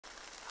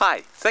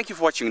Hi, thank you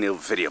for watching a new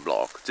video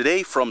blog,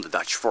 today from the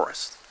Dutch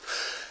forest.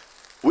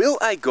 Will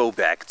I go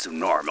back to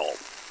normal?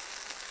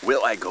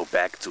 Will I go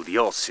back to the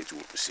old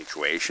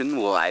situation?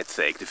 Will I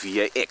take the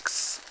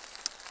VAX?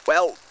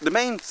 Well, the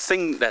main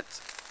thing that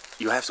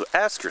you have to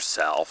ask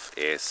yourself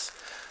is,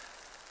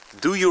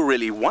 do you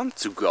really want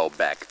to go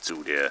back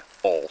to the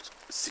old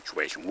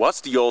situation?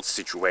 Was the old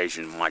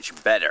situation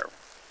much better?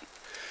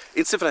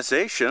 In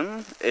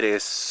civilization, it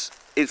is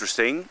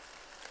interesting.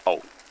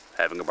 Oh,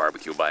 having a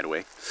barbecue, by the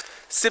way.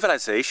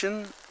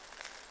 Civilization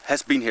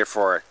has been here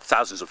for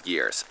thousands of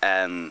years,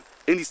 and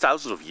in these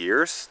thousands of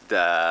years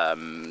the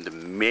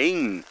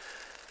main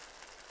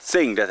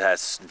thing that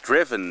has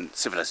driven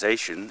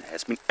civilization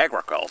has been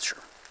agriculture.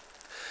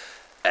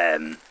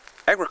 And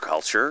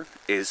agriculture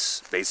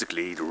is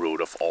basically the root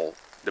of all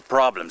the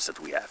problems that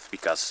we have,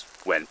 because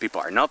when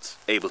people are not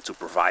able to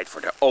provide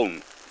for their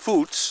own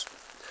foods,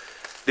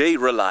 they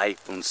rely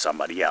on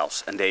somebody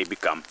else and they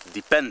become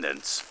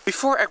dependent.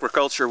 Before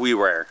agriculture we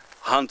were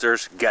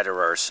hunters,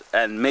 gatherers,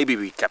 and maybe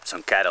we kept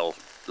some cattle,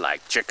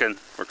 like chicken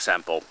for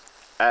example,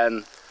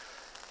 and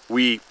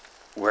we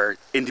were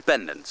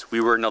independent. We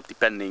were not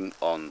depending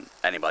on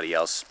anybody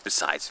else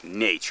besides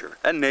nature,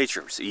 and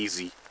nature is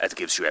easy, it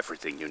gives you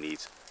everything you need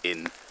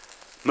in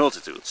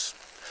multitudes.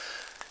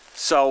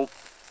 So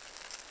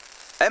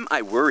am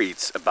I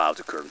worried about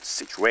the current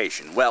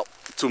situation? Well,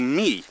 to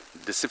me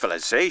the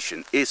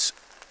civilization is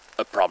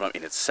a problem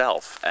in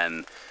itself,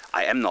 and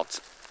I am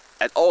not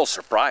at all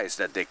surprised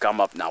that they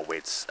come up now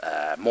with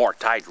more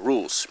tight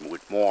rules,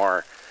 with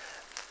more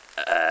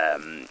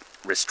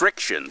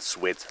restrictions,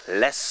 with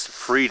less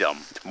freedom,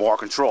 more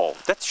control.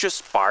 That's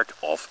just part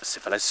of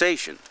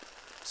civilization.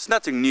 It's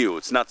nothing new,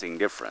 it's nothing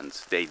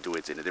different. They do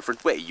it in a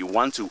different way. You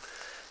want to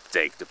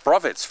take the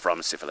profits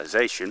from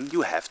civilization,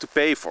 you have to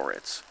pay for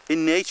it.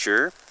 In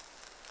nature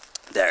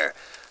there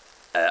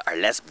are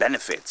less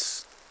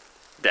benefits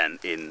than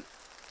in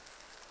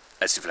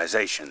a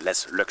civilization,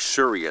 less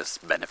luxurious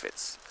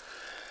benefits.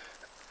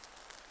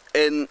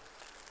 In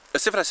a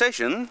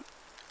civilization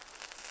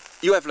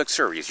you have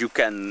luxuries. You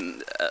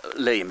can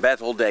lay in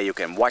bed all day, you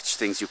can watch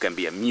things, you can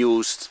be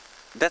amused.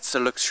 That's a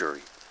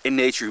luxury. In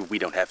nature we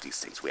don't have these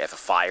things. We have a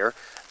fire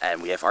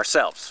and we have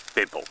ourselves,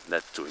 people,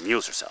 to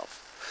amuse ourselves.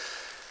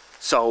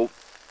 So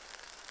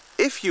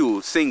if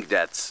you think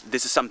that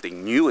this is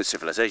something new in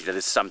civilization, that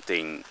is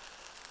something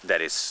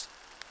that is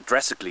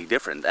drastically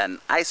different, and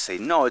I say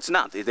no, it's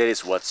not. It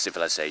is what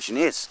civilization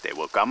is. They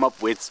will come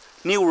up with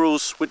new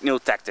rules, with new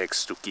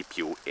tactics to keep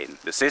you in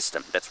the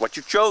system. That's what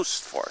you chose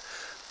for.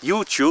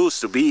 You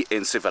choose to be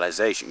in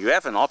civilization. You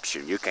have an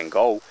option. You can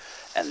go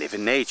and live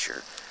in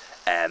nature.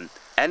 And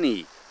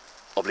any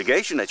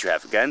obligation that you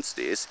have against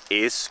this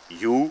is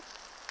you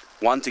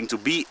wanting to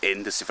be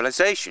in the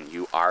civilization.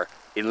 You are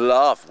in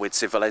love with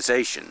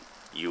civilization.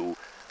 You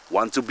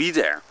want to be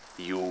there.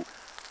 You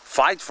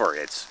fight for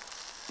it.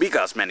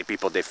 Because many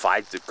people, they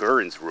fight the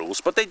current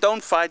rules, but they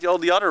don't fight all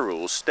the other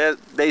rules.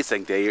 They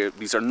think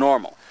these are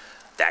normal.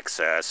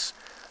 Taxes,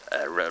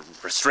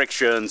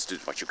 restrictions,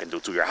 what you can do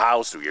to your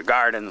house, to your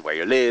garden, where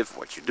you live,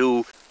 what you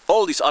do.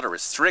 All these other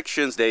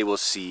restrictions they will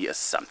see as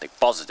something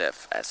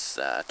positive, as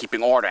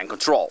keeping order and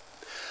control.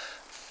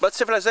 But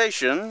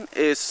civilization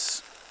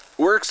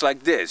works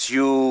like this.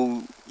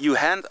 You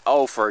hand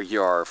over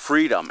your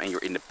freedom and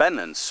your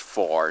independence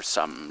for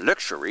some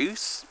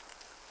luxuries,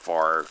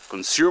 for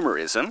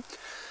consumerism,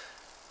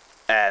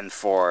 and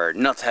for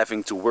not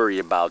having to worry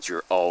about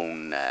your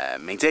own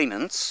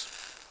maintenance.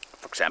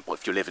 For example,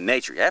 if you live in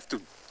nature,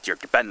 you're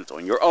dependent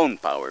on your own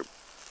power.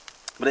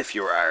 But if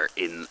you are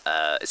in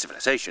a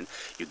civilization,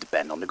 you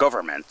depend on the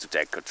government to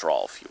take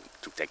control of you,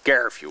 to take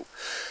care of you.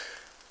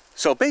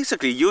 So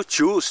basically you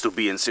choose to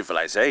be in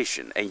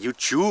civilization, and you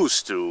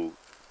choose to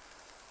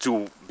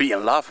be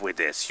in love with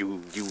this.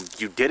 You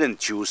didn't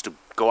choose to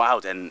go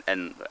out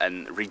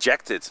and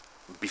reject it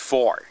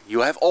before.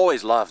 You have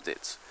always loved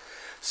it.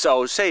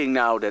 So saying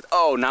now that,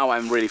 oh, now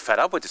I'm really fed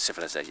up with the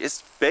civilization,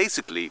 it's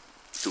basically,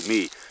 to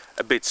me,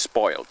 a bit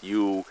spoiled.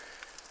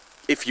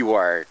 If you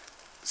are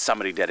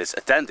somebody that is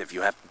attentive,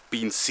 you have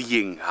been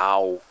seeing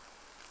how,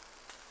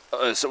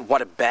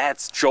 what a bad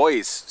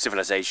choice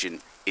civilization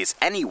is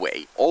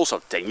anyway.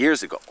 Also 10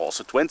 years ago,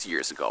 also 20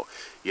 years ago,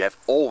 you have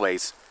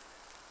always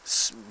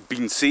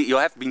been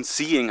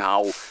seeing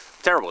how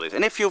terrible it is.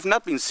 And if you've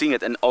not been seeing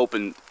it and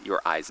open your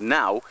eyes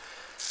now,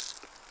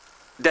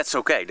 that's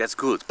okay, that's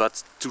good.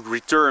 But to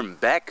return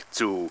back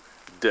to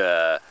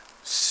the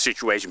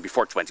situation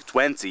before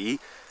 2020,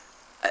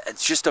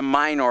 it's just a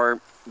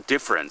minor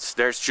difference.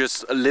 There's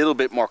just a little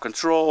bit more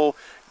control.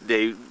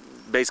 They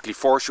basically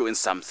force you in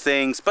some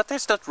things, but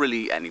there's not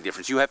really any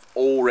difference. You have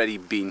already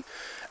been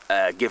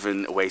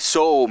given away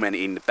so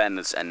many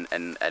independence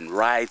and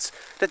rights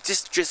that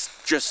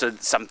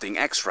just something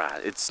extra.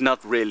 It's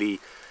not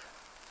really,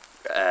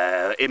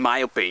 in my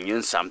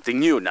opinion, something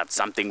new, not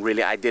something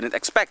really I didn't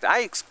expect.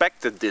 I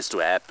expected this to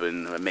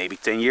happen maybe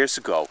 10 years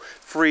ago.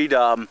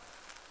 Freedom,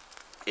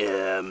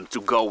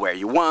 to go where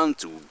you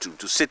want,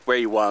 to sit where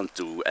you want,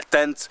 to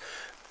attend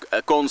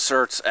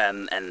concerts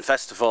and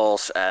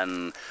festivals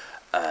and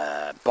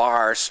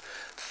bars.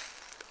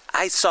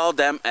 I saw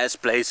them as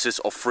places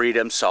of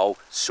freedom, so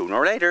sooner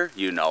or later,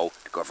 you know,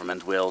 the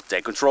government will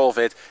take control of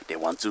it. They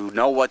want to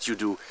know what you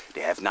do.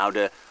 They have now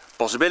the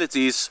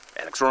possibilities,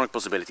 electronic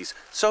possibilities,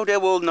 so they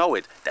will know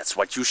it. That's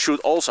what you should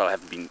also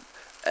have been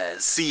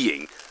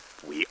seeing.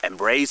 We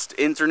embraced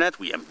internet,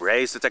 we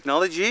embraced the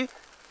technology,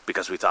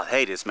 because we thought,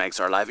 hey, this makes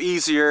our life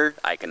easier.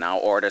 I can now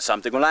order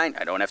something online.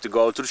 I don't have to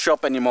go to the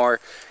shop anymore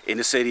in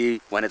the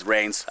city when it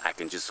rains. I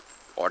can just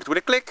order it with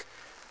a click.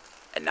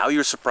 And now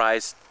you're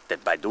surprised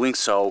that by doing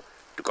so,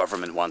 the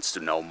government wants to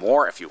know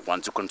more, if you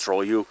want to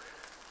control you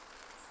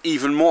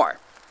even more.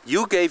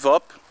 You gave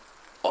up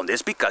on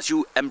this because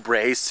you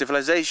embraced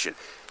civilization.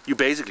 You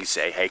basically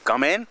say, hey,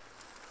 come in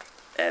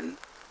and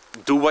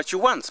do what you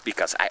want,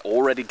 because I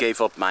already gave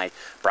up my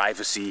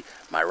privacy,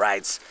 my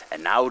rights,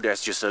 and now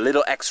there's just a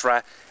little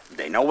extra.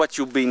 They know what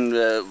you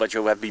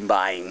have been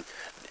buying,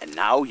 and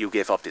now you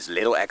give up this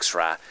little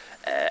extra,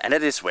 and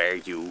that is where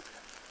you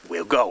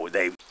will go.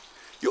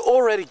 You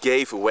already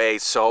gave away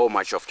so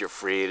much of your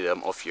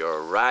freedom, of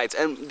your rights,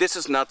 and this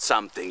is not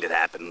something that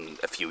happened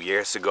a few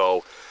years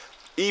ago,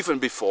 even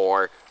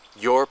before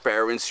your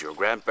parents, your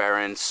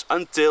grandparents,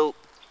 until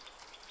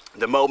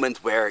the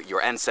moment where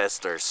your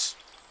ancestors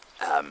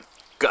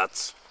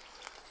got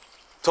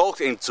talked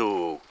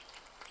into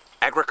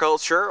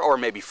agriculture, or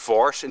maybe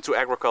forced into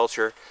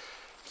agriculture.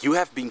 You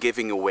have been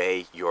giving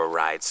away your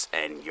rights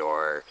and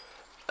your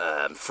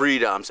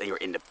freedoms and your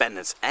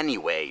independence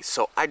anyway,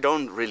 so I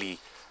don't really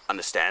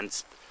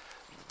understand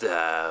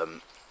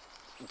the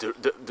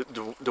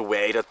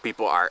way that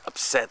people are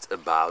upset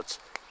about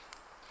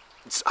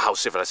how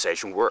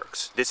civilization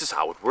works. This is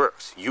how it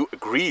works. You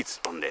agreed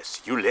on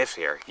this. You live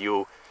here.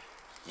 You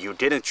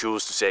didn't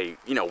choose to say,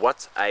 you know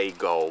what, I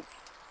go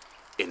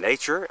in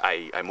nature,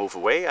 I move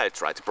away, I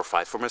try to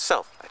provide for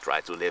myself. I try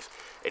to live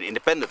an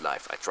independent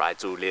life. I try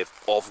to live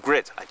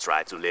off-grid. I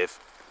try to live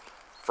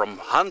from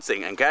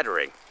hunting and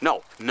gathering.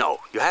 No,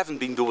 you haven't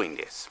been doing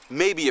this.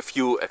 Maybe a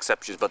few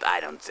exceptions, but I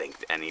don't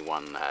think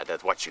anyone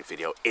that watching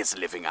video is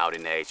living out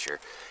in nature,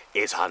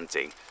 is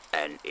hunting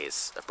and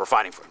is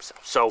providing for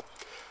himself. So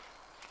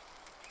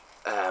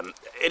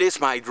it is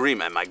my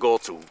dream and my goal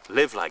to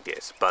live like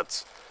this,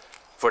 but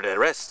for the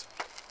rest,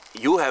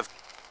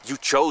 you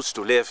chose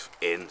to live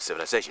in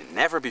civilization.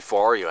 Never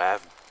before you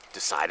have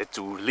decided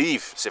to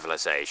leave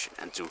civilization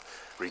and to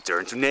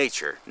return to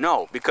nature.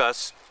 No,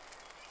 because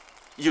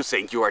you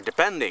think you are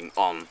depending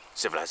on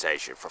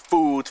civilization for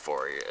food,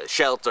 for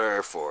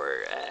shelter,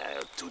 for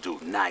to do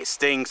nice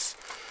things.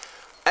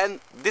 And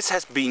this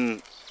has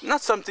been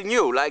not something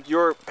new. Like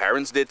your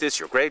parents did this,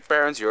 your great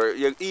parents,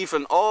 you're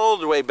even all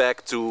the way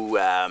back to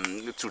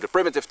the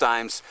primitive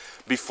times,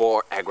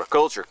 before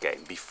agriculture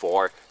came,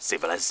 before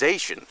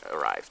civilization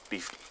arrived,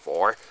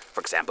 before,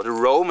 for example, the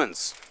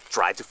Romans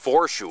tried to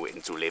force you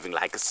into living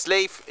like a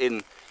slave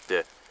in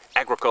the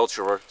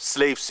agricultural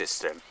slave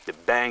system, the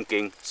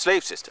banking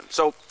slave system.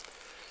 So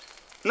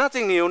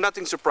nothing new,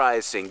 nothing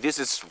surprising. This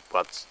is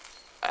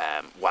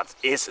what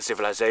is a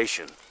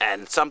civilization,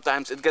 and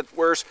sometimes it gets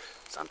worse,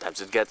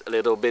 sometimes it gets a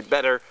little bit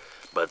better,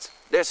 but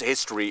there's a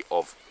history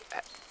of,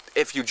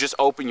 if you just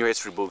open your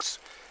history books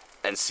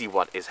and see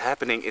what is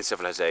happening in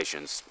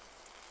civilizations,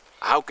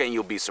 how can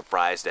you be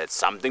surprised that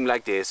something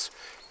like this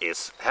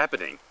is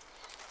happening?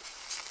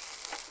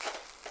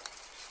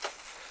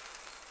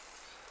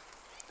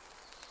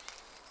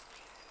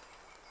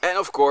 And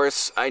of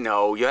course, I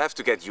know you have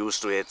to get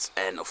used to it,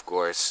 and of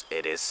course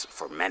it is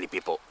for many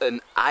people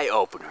an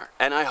eye-opener.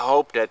 And I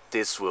hope that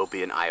this will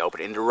be an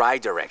eye-opener in the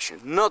right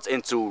direction, not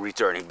into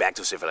returning back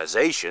to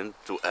civilization,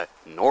 to a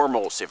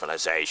normal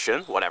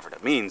civilization, whatever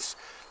that means.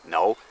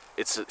 No,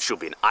 it should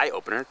be an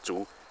eye-opener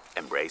to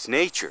embrace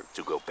nature,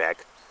 to go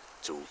back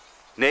to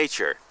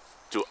nature,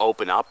 to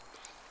open up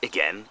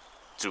again,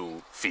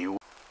 to feel.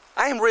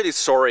 I am really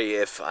sorry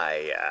if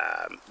I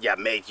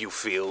made you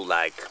feel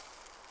like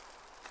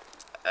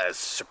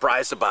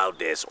surprised about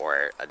this,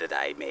 or that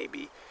I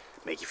maybe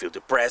make you feel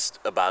depressed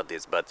about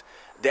this, but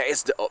there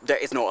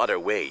is no other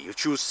way. You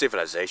choose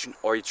civilization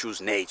or you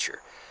choose nature,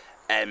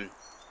 and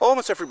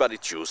almost everybody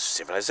chooses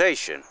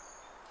civilization.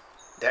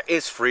 There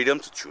is freedom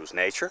to choose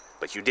nature,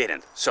 but you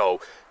didn't.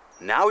 So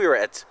now you're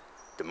at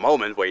the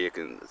moment where you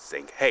can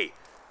think, hey,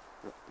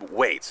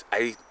 wait,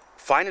 I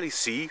finally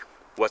see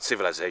what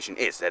civilization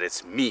is, that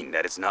it's mean,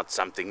 that it's not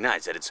something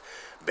nice, that it's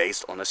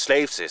based on a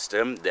slave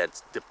system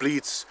that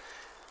depletes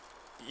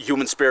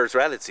human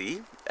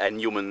spirituality and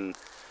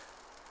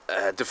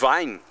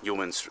divine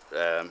human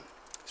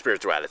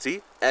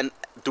spirituality. And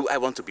do I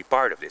want to be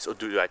part of this, or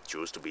do I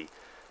choose to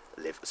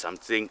live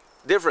something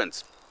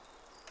different?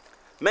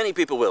 Many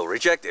people will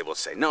reject it, will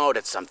say, no,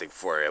 that's something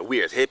for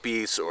weird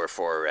hippies or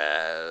for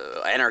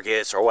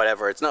anarchists or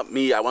whatever. It's not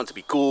me, I want to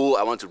be cool,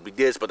 I want to be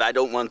this, but I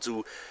don't want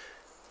to.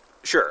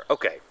 Sure,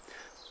 okay.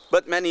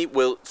 But many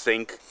will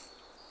think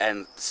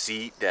and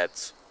see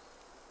that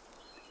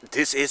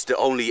this is the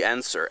only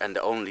answer and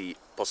the only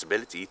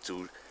possibility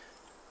to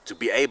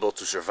be able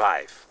to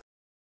survive.